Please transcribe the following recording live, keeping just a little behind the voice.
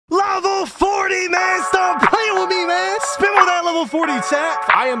40 chat.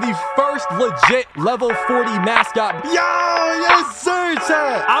 I am the first legit level 40 mascot. Yo, yes sir,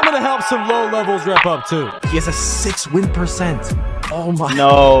 chat. I'm gonna help some low levels rep up too. He has a 6 win percent. Oh my.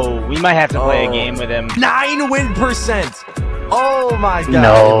 No, we might have to play a game with him. 9 win percent. Oh my god.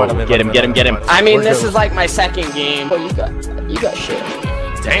 No, get him. I mean, this is like my second game. Oh, you got shit.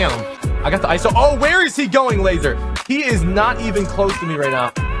 Damn. I got the ISO. Oh, where is he going, Laser? He is not even close to me right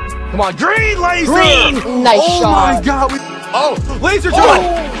now. Come on, green Laser! Green! Nice shot. Oh my god. Oh, Laser joy!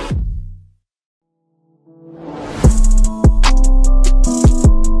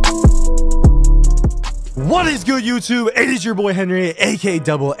 What is good, YouTube? It is your boy Henry, aka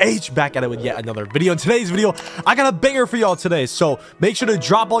Double H, back at it with yet another video. In today's video, I got a banger for y'all today, so make sure to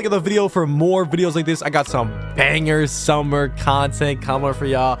drop a like on the video for more videos like this. I got some banger summer content coming for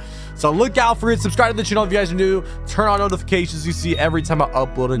y'all, so look out for it. Subscribe to the channel if you guys are new. Turn on notifications so you see every time I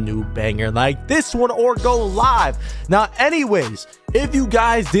upload a new banger like this one or go live. Now, anyways, if you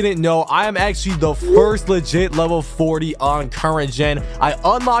guys didn't know, I am actually the first legit level 40 on current gen. I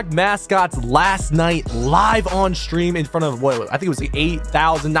unlocked mascots last night live on stream in front of what I think it was like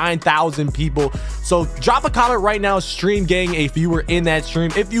 8,000, 9,000 people. So drop a comment right now, stream gang, if you were in that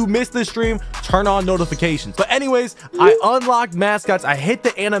stream. If you missed the stream, turn on notifications. But anyways, I unlocked mascots. I hit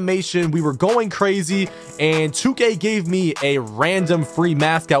the animation. We were going crazy, and 2K gave me a random free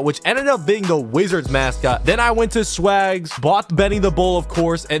mascot, which ended up being the Wizards mascot. Then I went to Swags, bought Benny the Bull, of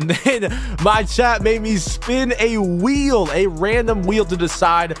course, and then my chat made me spin a wheel, a random wheel, to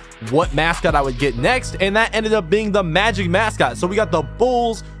decide what mascot I would get next, and that ended up being the Magic mascot. So we got the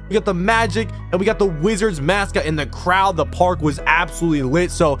Bulls, we got the Magic, and we got the Wizards mascot. In the crowd, the park was absolutely lit.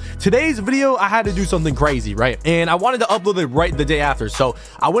 So today's video, I had to do something crazy, right? And I wanted to upload it right the day after. So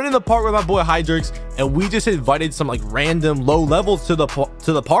I went in the park with my boy Hydrix, and we just invited some like random low levels to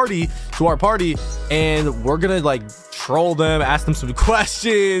our party, and we're gonna like troll them, ask them some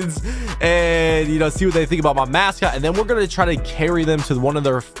questions, and you know, see what they think about my mascot. And then we're gonna try to carry them to one of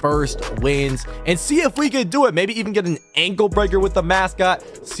their first wins and see if we could do it. Maybe even get an ankle breaker with the mascot,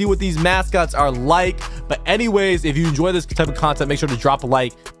 see what these mascots are like. But anyways, if you enjoy this type of content, make sure to drop a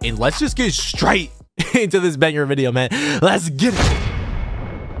like, and let's just get straight into this banger video, man. Let's get it.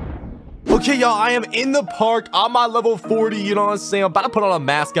 Okay, y'all, I am in the park on my level 40, you know what I'm saying? I'm about to put on a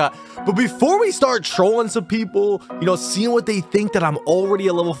mascot. But before we start trolling some people, you know, seeing what they think that I'm already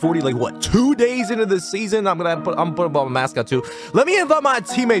a level 40, like what, 2 days into the season, I'm putting on a mascot too. Let me invite my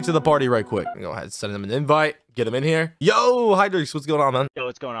teammate to the party right quick. Go ahead, send him an invite. Get him in here. Yo, Hydrix, what's going on, man? Yo,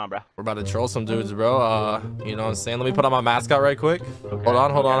 what's going on, bro? We're about to troll some dudes, bro. You know what I'm saying? Let me put on my mascot right quick. Okay. Hold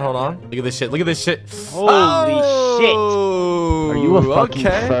on. Look at this shit. Look at this shit. Holy shit. Are you a fucking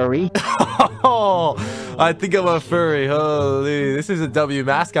furry? Oh, I think I'm a furry. Holy, this is a W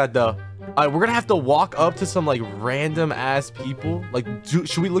mascot, though. All right, we're gonna have to walk up to some like random ass people. Like,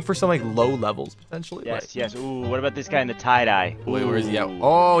 should we look for some like low levels potentially? Yes, yes. Ooh, what about this guy in the tie-dye? Wait, where is he at?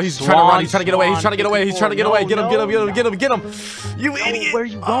 Oh, he's trying to run. He's trying to get away. He's trying to get away. He's trying to get away. Get him! You idiot! Where are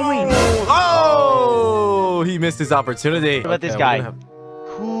you going? Oh, he missed his opportunity. What about this guy?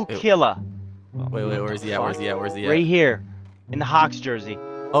 Who killer? Wait, where is he at? Where's he at? Right here, in the Hawks jersey.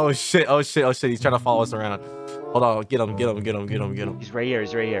 Oh shit! He's trying to follow us around. Hold on, get him. He's right here.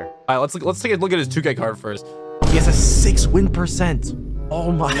 All right, let's take a look at his 2K card first. He has a 6 win percent.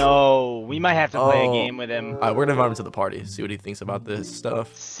 Oh my. No, we might have to play a game with him. All right, we're gonna invite him to the party, see what he thinks about this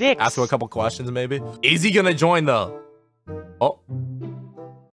stuff. 6. Ask him a couple questions, maybe. Is he gonna join though? Oh.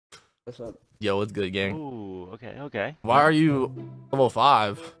 What's up? Yo, what's good, gang? Ooh, okay. Why are you level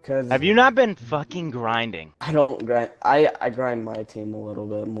 5? Cause have you not been fucking grinding? I don't grind. I grind my team a little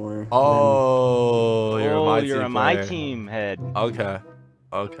bit more. Oh, you're my team head. Okay.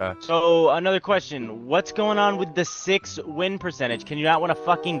 So another question: what's going on with the 6 win percentage? Can you not win a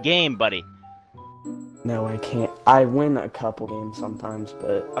fucking game, buddy? No, I can't. I win a couple games sometimes,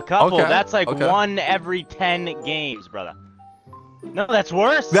 but a couple? Okay, That's like 1 every 10 games, brother. No, that's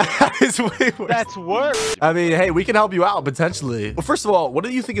worse. That is way worse. That's worse. I mean, hey, we can help you out potentially. Well, first of all, what do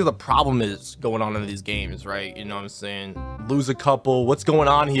you think the problem is going on in these games, right? You know what I'm saying? Lose a couple. What's going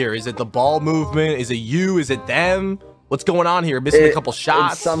on here? Is it the ball movement? Is it you? Is it them? What's going on here? Missing a couple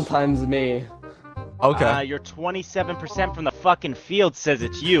shots? It's sometimes me. Okay. You're 27% from the fucking field says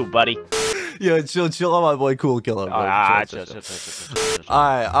it's you, buddy. Yeah, chill on my boy. Cool killer. Chill. All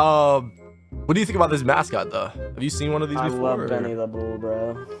right. What do you think about this mascot, though? Have you seen one of these before? I love Benny the Bull,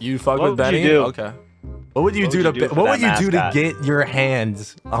 bro. You fuck with Benny? Okay. What would you do to get your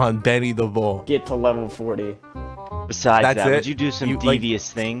hands on Benny the Bull? Get to level 40. Besides that, would you do some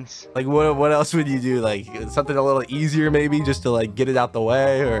devious things? Like what else would you do? Like something a little easier, maybe, just to like get it out the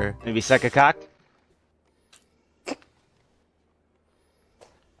way, or maybe suck a cock?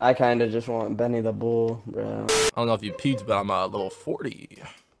 I kind of just want Benny the Bull, bro. I don't know if you peeped, but I'm level 40.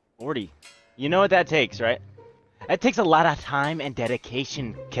 40. You know what that takes, right? That takes a lot of time and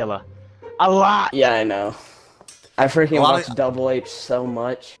dedication, killer. A lot. Yeah, I know. I freaking watch of... DoubleH so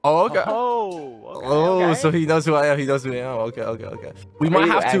much. Oh, okay. Okay. So he knows who I am. He knows who I am. Okay. We might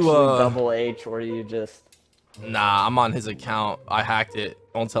have to DoubleH, or you just... Nah, I'm on his account. I hacked it.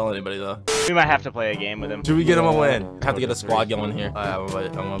 Don't tell anybody though. We might have to play a game with him. Should we get him a win? I have to get a squad going here. I'm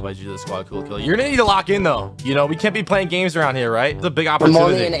gonna invite you to the squad, cool killer. You're gonna need to lock in though. You know, we can't be playing games around here, right? It's a big opportunity.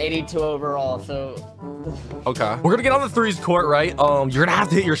 I'm only an 82 overall, so... Okay. We're gonna get on the threes court, right? You're gonna have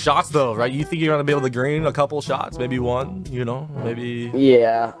to hit your shots though, right? You think you're gonna be able to green a couple shots? Maybe one, you know? Maybe...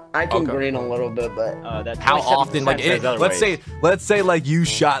 Yeah, I can green a little bit, but... How often? Like, let's say like you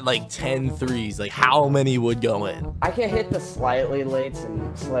shot like 10 threes. Like, how many would go in? I can hit the slightly late and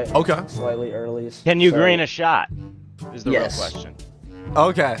slightly early. Can you green a shot? Is the real Yes. question.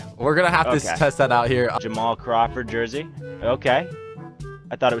 Okay, we're gonna have to test that out here. Jamal Crawford jersey. Okay.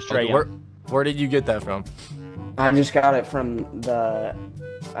 I thought it was Trey Young. Where did you get that from? I just got it from the...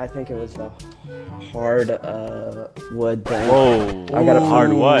 I think it was the hard wood thing. Whoa. I got a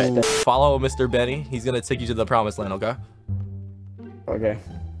hard wood. Follow Mr. Benny. He's gonna take you to the promised land, okay? Okay.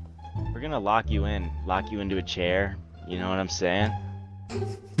 We're gonna lock you into a chair. You know what I'm saying?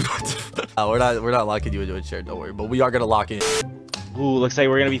 We're not locking you into a chair, don't worry. But we are gonna lock in. Ooh, looks like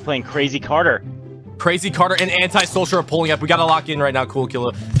we're gonna be playing Crazy Carter. Crazy Carter and Anti-Social are pulling up. We gotta lock in right now, cool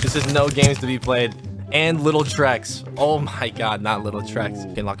killer. This is no games to be played. And Little Trex. Oh my god, not Little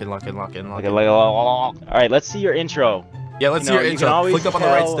Trex. Okay, lock in. All right, let's see your intro. Yeah, let's see your intro. Click up on the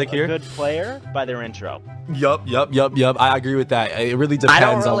right stick here. A good player by their intro. Yup. I agree with that. It really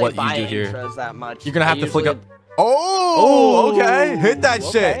depends on what you do here. That much. You're gonna have to flick up. Oh, okay. Hit that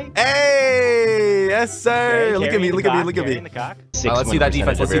shit. Hey, yes, sir. Look at me. Let's see that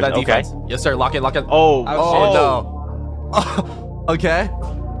defense. Yes, sir. Lock it. Oh no. Okay.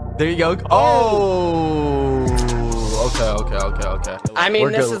 There you go. Oh. Okay. I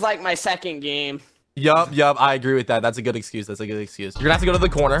mean, this is like my second game. Yup. I agree with that. That's a good excuse. You're gonna have to go to the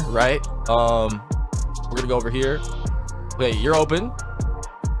corner, right? We're gonna go over here. Wait, you're open.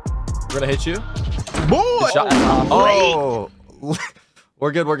 We're gonna hit you. Boy! Oh,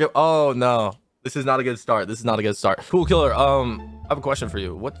 we're good. Oh no, this is not a good start. Cool killer. I have a question for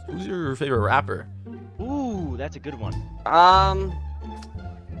you. Who's your favorite rapper? Ooh, that's a good one.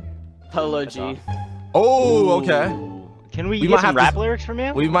 Polo G. Oh, okay. Can we get some rap lyrics from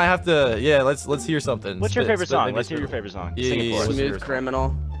you? We might have to. Yeah, let's hear something. What's your favorite song? Let's hear your favorite song. Sing it for us. Smooth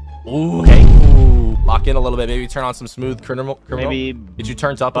Criminal. Ooh. Okay. Lock in a little bit. Maybe turn on some Smooth Criminal. Maybe get you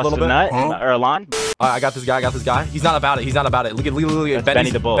turned up a little bit. Or a lawn. I got this guy. He's not about it. Look at Benny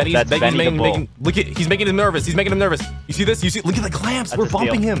the Bull. He's making him nervous. You see this? Look at the clamps. We're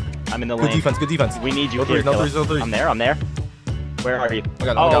bumping him. I'm in the lane. Good defense. We need you here. No threes. I'm there. Where are you?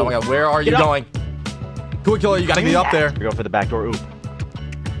 Oh my god. Where are you going? Cool killer, you gotta get up there. We go for the back door. Ooh.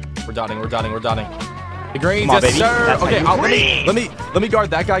 We're dotting. The greens, on, yes, sir. That's Okay, let me guard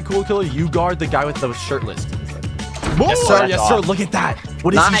that guy, cool killer. You guard the guy with the shirtless. Yes, sir. Look at that.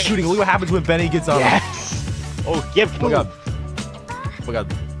 What is he shooting? Look what happens when Benny gets on. Yes. Oh, give. Oh my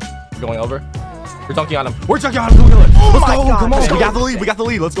god. We're going over. We're dunking on him. Cool killer. Let's go. Come on. We got the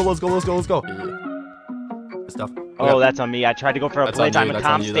lead. Let's go. Good stuff. Oh, that's on me. I tried to go for a playtime and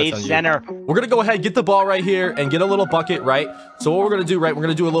Tom stayed center. We're going to go ahead, get the ball right here, and get a little bucket, right? So what we're going to do, right, we're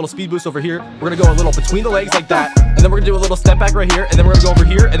going to do a little speed boost over here. We're going to go a little between the legs like that, and then we're going to do a little step back right here, and then we're going to go over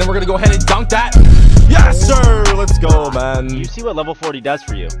here, and then we're going to go ahead and dunk that. Yes, sir! Let's go, man. You see what level 40 does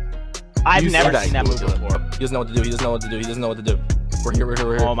for you? I've never seen that move before. He doesn't know what to do. We're here.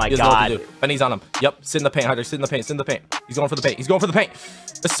 Oh my god. Benny's on him. Yep, sit in the paint, Hunter. Sit in the paint. He's going for the paint.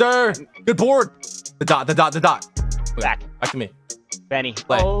 Yes, sir! Good board. The dot. Back to me. Benny.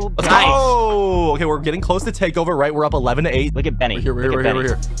 Oh, let's go. Okay, we're getting close to takeover, right? We're up 11-8. Look at Benny. We're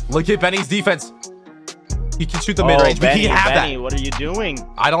here. Look at Benny's defense. He can shoot the mid-range. Benny, he can have Benny, that. What are you doing?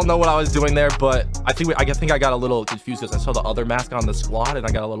 I don't know what I was doing there, but I think I got a little confused because I saw the other mask on the squad and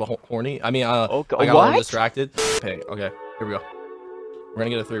I got a little horny. I mean, I got a little distracted. Okay, here we go. We're gonna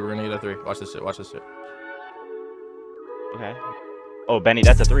get a 3. Watch this shit. Okay. Oh, Benny,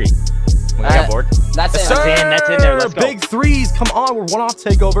 that's a 3. We got board. That's in there. Let's go. Big threes. Come on, we're one off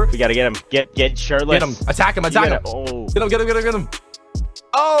takeover. We gotta get him. Get shirtless. Get him. Attack him. Oh. Get him.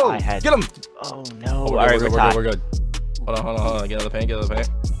 Oh, get him. Oh no. All right, we're good. Hold on. Get out of the paint.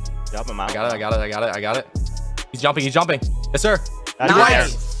 Drop him out. I got it. He's jumping. Yes, sir.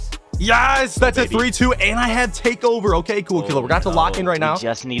 Nice. Yes, that's a 3-2, and I have takeover. Okay, cool killer. We're gonna have to lock in right now. We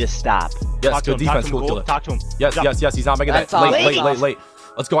just need to stop. Yes, good defense, cool killer. Talk to him. Yes. He's not making that. Late.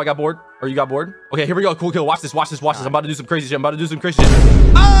 Let's go. I got bored. Or you got bored? Okay, here we go. Cool kill. Watch this. Watch this. Watch this. I'm about to do some crazy shit. I'm about to do some crazy shit.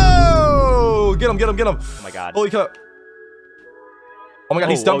 Oh! Get him. Get him. Get him. Oh my god. Holy cow. Oh my god,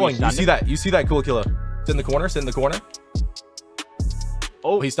 he's stumbling. You You see that? You see that, cool killer? Sit in the corner. Sit in the corner.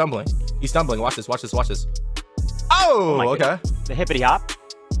 Oh, he's stumbling. He's stumbling. Watch this. Watch this. Watch this. Oh, okay. The hippity hop.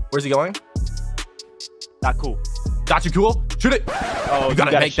 Where's he going? Not cool. Got you, cool. Shoot it. Oh, you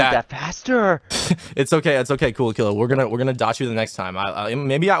gotta make shoot that faster. It's okay. It's okay, cool killer. We're gonna dot you the next time.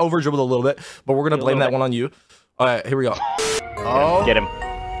 Maybe I over dribbled a little bit, but we're gonna blame that one on you. All right, here we go. Oh, get him.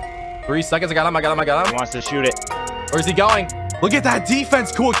 3 seconds. I got him. I got him. I got him. He wants to shoot it. Where's he going? Look at that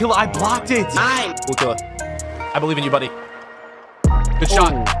defense, cool killer. I blocked it. Nine. Cool killer. I believe in you, buddy. Good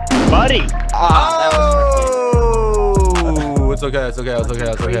shot, buddy. Oh, it's okay. It's okay. It's okay.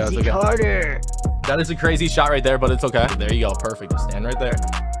 It's okay. It's okay. Harder. That is a crazy shot right there, but it's okay. There you go. Perfect. Just stand right there,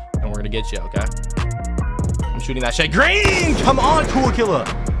 and we're gonna get you. Okay. I'm shooting that shit. Green. Come on, cool killer.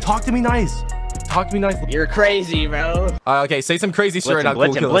 Talk to me nice. Talk to me nice. You're crazy, bro. Okay. Say some crazy shit right now,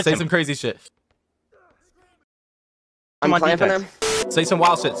 cool killer. Say some crazy shit. I'm clamping him. Say some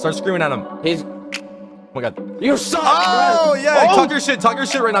wild shit. Start screaming at him. He's. Oh my god. You suck, Oh, bro. yeah. Oh. Talk your shit. Talk your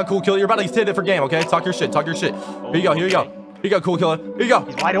shit right now, cool killer. You're about to hit a different game, okay? Talk your shit. Talk your shit. Here you go. Here you go. Here you go, cool killer. Here you go.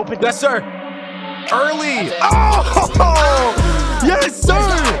 He's wide open. Yes, sir. Early. Oh, yes,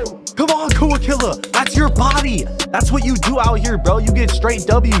 sir. Come on, cool killer. That's your body. That's what you do out here, bro. You get straight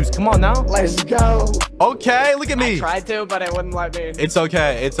W's. Come on now. Let's go. Okay, look at me. I tried to, but it wouldn't let me. It's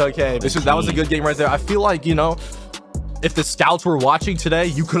okay. It's okay. That was a good game right there. I feel like, you know, if the scouts were watching today,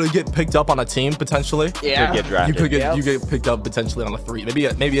 you could get picked up on a team potentially. Yeah. Get drafted. You could get you get picked up potentially on a 3,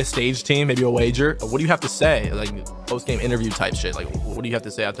 maybe a stage team, maybe a wager. What do you have to say? Like post-game interview type shit. Like what do you have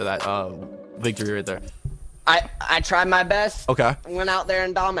to say after that victory right there? I tried my best. Okay. Went out there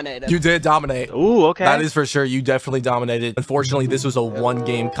and dominated. You did dominate. Ooh, okay. That is for sure. You definitely dominated. Unfortunately, this was a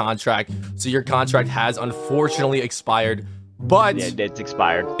 1-game contract, so your contract has unfortunately expired. But yeah, it's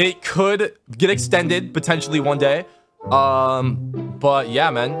expired. It could get extended potentially one day. But yeah,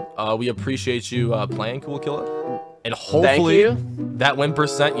 man, we appreciate you playing, cool killer, and hopefully that win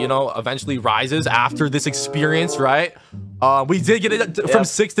percent, you know, eventually rises after this experience, right? We did get it from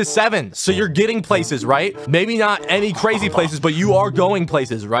 6 to 7, so you're getting places, right? Maybe not any crazy places, but you are going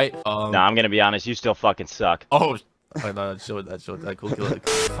places, right? No, I'm gonna be honest, you still fucking suck. Oh, that showed that cool killer.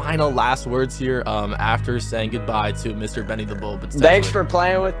 Final last words here after saying goodbye to Mr. Benny the Bull. But thanks for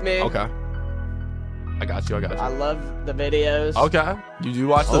playing with me. Okay, I got you. I love the videos. Okay, you do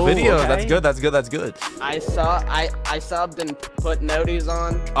watch the videos. Okay. That's good. That's good. That's good. I subbed and put noties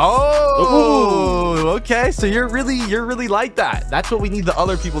on. Oh, okay. So you're really like that. That's what we need the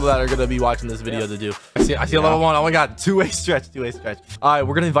other people that are gonna be watching this video to do. I see a level 1. Oh my god, two-way stretch. All right,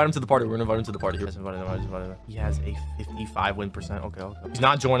 we're gonna invite him to the party. He has a 55 win percent. Okay. He's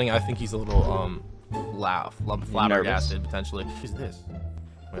not joining. I think he's a little flabbergasted potentially. Who's this?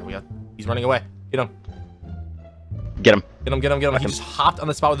 Wait, he's running away. Get him. Get him. He just hopped on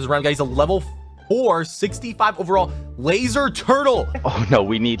the spot with his random guy. He's a level 4, 65 overall laser turtle. Oh no,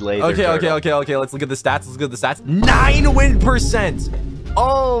 we need laser. Okay. Let's look at the stats. 9 win percent.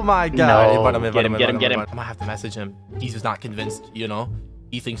 Oh my god. No. Invite him. Get him. I might have to message him. He's just not convinced, you know.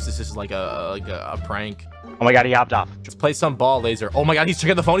 He thinks this is like a prank. Oh my god, he hopped off. Let's play some ball, laser. Oh my god, he's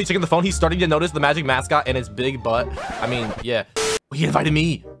checking the phone. He's starting to notice the magic mascot and his big butt. I mean, yeah. He invited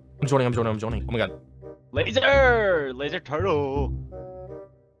me. I'm joining. Oh my god. Laser turtle.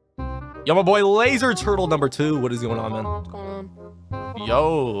 Yo, my boy, laser turtle number 2. What is going on, man? What's going on?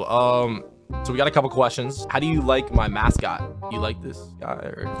 Yo, so we got a couple questions. How do you like my mascot? You like this guy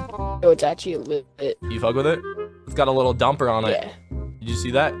or Yo, it's actually lit. you fuck with it? It's got a little dumper on it. Yeah. Did you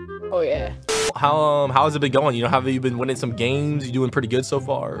see that? Oh yeah. How has it been going? You know, have you been winning some games? You doing pretty good so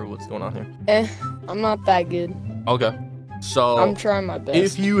far, or what's going on here? I'm not that good. Okay. So I'm trying my best.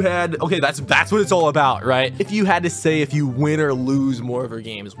 if you had, okay, that's what it's all about, right? If you had to say if you win or lose more of your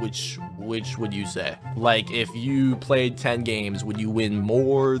games, which would you say? Like if you played 10 games, would you win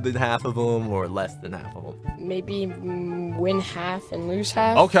more than half of them or less than half of them? Maybe win half and lose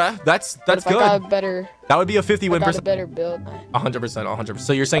half. Okay, that's If good. I got a better, That would be a 50 win got a percent. better build. 100%.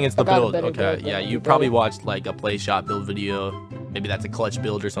 So you're saying it's the I got a build? better Okay, build yeah. than You the probably build. watched like a play shot build video. Maybe that's a clutch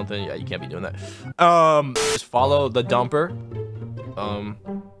build or something. Yeah, you can't be doing that. Just follow the dumper.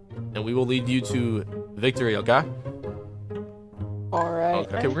 And we will lead you to victory. Okay. All right.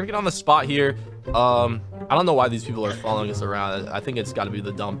 Okay, we're gonna get on the spot here. I don't know why these people are following us around. I think it's got to be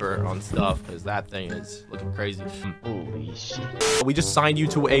the dumper on stuff because that thing is looking crazy. Holy shit. We just signed you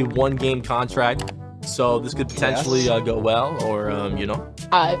to a 1-game contract. So this could potentially go well, or you know.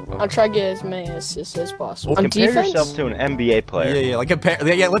 I'll try to get as many assists as possible. Well, On compare defense, yourself to an NBA player. Yeah, like compare.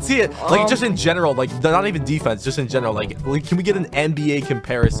 Yeah, let's see it. Like just in general, like not even defense, just in general. Like, can we get an NBA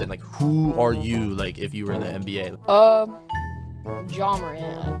comparison? Like, who are you? Like, if you were in the NBA. Ja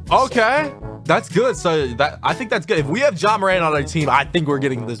Morant. Okay, that's good. So I think that's good. If we have Ja Morant on our team, I think we're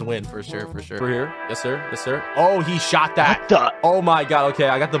getting this win for sure. For sure. We're here. Yes, sir. Yes, sir. Oh, he shot that. Oh my God. Okay,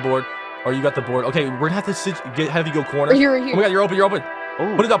 I got the board. Or you got the board. Okay, we're gonna have to have you go corner. Right here. Oh my God, you're open. You're open.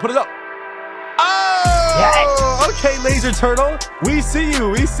 Ooh. Put it up. Put it up. Oh! Yes. Okay, Laser Turtle. We see you.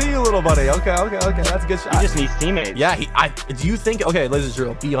 We see you, little buddy. Okay. That's a good shot. He just needs teammates. Yeah. Do you think? Okay, Laser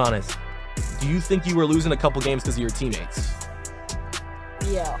Turtle. Be honest. Do you think you were losing a couple games because of your teammates?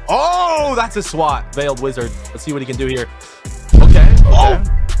 Yeah. Oh, that's a swat. Veiled Wizard. Let's see what he can do here. Okay. Oh,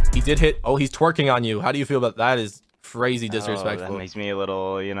 he did hit. Oh, he's twerking on you. How do you feel about that? Is crazy disrespectful. That makes me a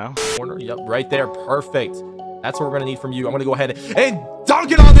little, you know. Corner. Yep, right there. Perfect. That's what we're gonna need from you. I'm gonna go ahead and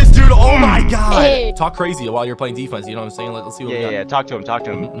dunk it on this dude. Oh my God. Hey. Talk crazy while you're playing defense. You know what I'm saying? Let's see what we got. Yeah. Talk to him.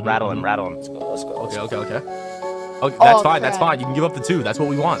 Rattle him. Let's go. Okay. Oh, that's fine. That's fine. You can give up the 2. That's what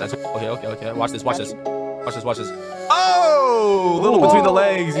we want. That's what, okay. Watch this. Watch this. Oh, a little between the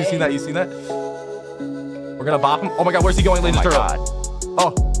legs. You see that? We're gonna bop him. Oh my God, where's he going, Laser Turtle?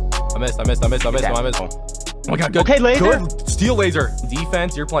 Oh, I missed. Oh my God, good. Okay, Laser. Good steal, Laser.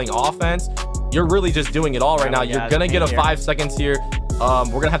 Defense. You're playing offense. You're really just doing it all right now. You're gonna get a 5 seconds here. We're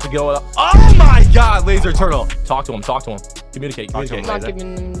gonna have to go. Oh my God, Laser Turtle. Talk to him. Communicate. I'm not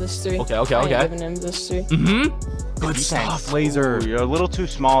giving him this 3. Okay. I'm giving him this 3. Good stuff, Laser. Ooh, you're a little too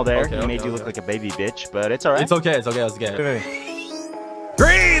small there. Okay, he made you look like a baby bitch, but it's all right. It's okay.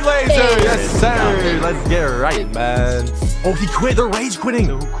 Green Laser. Hey. Yes, sir. Let's get right, man. Oh, he quit. They're rage quitting.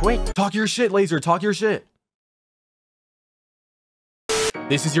 So quick. Talk your shit, Laser. Talk your shit.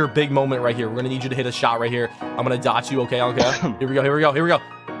 This is your big moment right here. We're gonna need you to hit a shot right here. I'm gonna dot you. Okay. Here we go. Here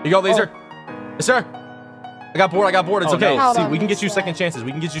you go, Laser. Yes, sir. I got bored. It's okay. no. See, we can get you second chances.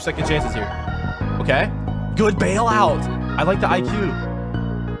 Here. Okay. Good bailout. I like the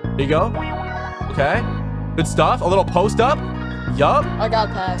IQ. There you go. Okay. Good stuff. A little post up. Yup. I got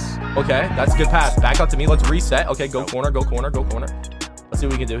pass. Okay, that's a good pass. Back out to me. Let's reset. Okay, go corner. Let's see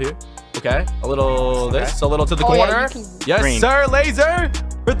what we can do here. Okay, a little this, a little to the corner. Yes, Green. sir, Laser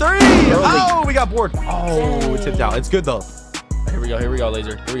for 3. Oh, we got bored. Oh, it tipped out. It's good though. Here we go,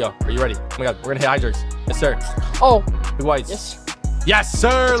 Laser. Here we go. Are you ready? Oh my God, we're gonna hit high jerks. Yes, sir. Oh. Big whites. Yes,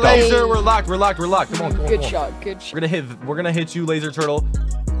 sir, Laser. We're locked. Come on. Good shot. We're gonna hit you, Laser Turtle.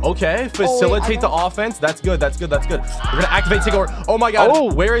 Okay, facilitate the offense. That's good. We're gonna activate takeover. Oh my God.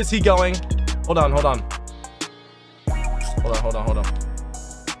 Oh. Where is he going? Hold on.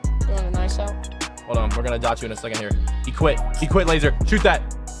 Doing a nice out. Hold on. We're gonna dot you in a second here. He quit, Laser. Shoot that.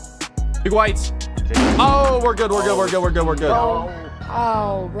 Big whites. Oh, we're good.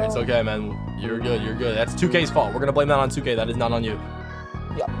 Oh, bro. It's okay, man. You're good. That's 2K's fault. We're gonna blame that on 2K. That is not on you.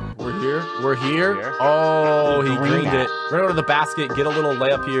 Yep. We're here. Oh, he greened it. We're gonna go to the basket, get a little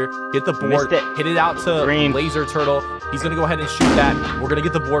layup here, get the board, hit it out to Laser Turtle. He's gonna go ahead and shoot that. We're gonna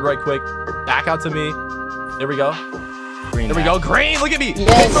get the board right quick. Back out to me. There we go. Green. Look at me.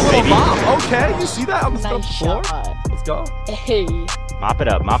 Yes, It's a little bomb. Okay, you see that? I'm just Nice floor. shot. Let's go. Hey. Mop it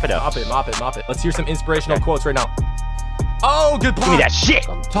up. Mop it. Let's hear some inspirational quotes right now. Oh, good block. Give me that shit.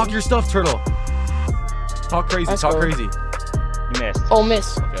 Talk your stuff, Turtle. Talk crazy. You missed. Oh,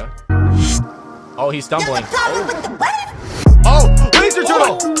 miss. Okay. Oh, he's stumbling. Oh, Laser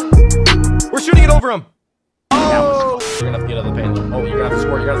Turtle! We're shooting it over him. Oh! You're gonna have to get out of the paint. Oh, you're gonna have to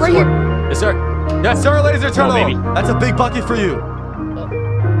score. Right here. Yes, sir. Yes, sir, Laser Turtle. baby. That's a big bucket for you.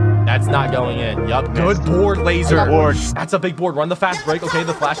 That's not going in. Yup. Good board, Laser. Board. That's a big board. Run the fast break. Okay,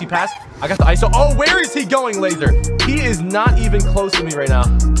 the flashy pass. I got the ISO. Oh, where is he going, Laser? He is not even close to me right now.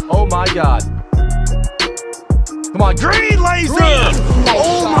 Oh my God. Come on, green Laser! Nice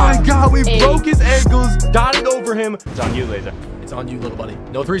oh shot. my God, we broke his ankles, got it over him. It's on you, Laser. It's on you, little buddy.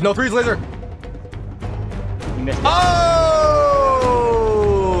 No threes, Laser. You missed it. Oh!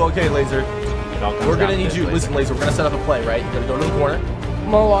 Okay, Laser. We're gonna need you. Listen, Laser, we're gonna set up a play, right? You're gonna go to the corner.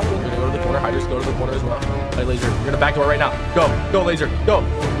 More walking. You're gonna go to the corner. Hiders, go to the corner as well. Hey, Laser, you're gonna backdoor right now. Go, Laser, go.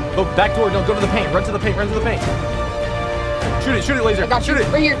 Go backdoor. No, go to the paint. Run to the paint. Shoot it, Laser. Shoot it.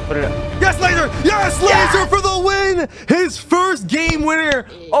 Right here. Put it up. Yes, Laser! Yes, Laser for the win! His first game winner!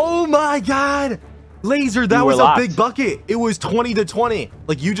 Oh my God! Laser, that was a big bucket. It was 20-20.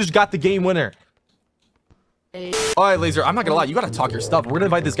 Like, you just got the game winner. All right, Laser, I'm not gonna lie. You gotta talk your stuff. We're gonna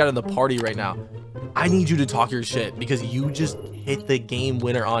invite this guy to the party right now. I need you to talk your shit because you just hit the game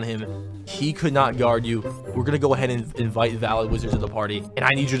winner on him. He could not guard you. We're gonna go ahead and invite Valid Wizard to the party, and I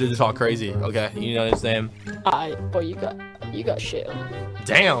need you to talk crazy. Okay, you know what I'm saying? But you got shit.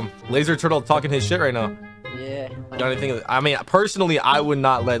 Damn, Laser Turtle talking his shit right now. Yeah. You got anything? I mean, personally, I would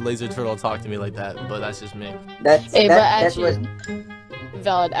not let Laser Turtle talk to me like that, but that's just me. That's what.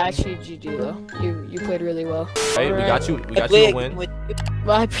 Valid, actually, GG though. You played really well. Hey, we got you. We got you a win. Well,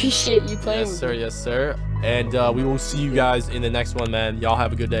 I appreciate you playing. Yes, sir. Yes, sir. And we will see you guys in the next one, man. Y'all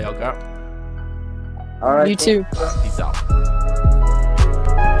have a good day, okay? All right. You too. Peace out.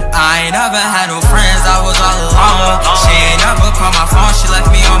 I ain't never had no friends, I was all alone. She ain't never called my phone, she left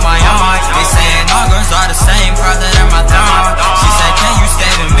me on my own. They saying all girls are the same, further than my thumb.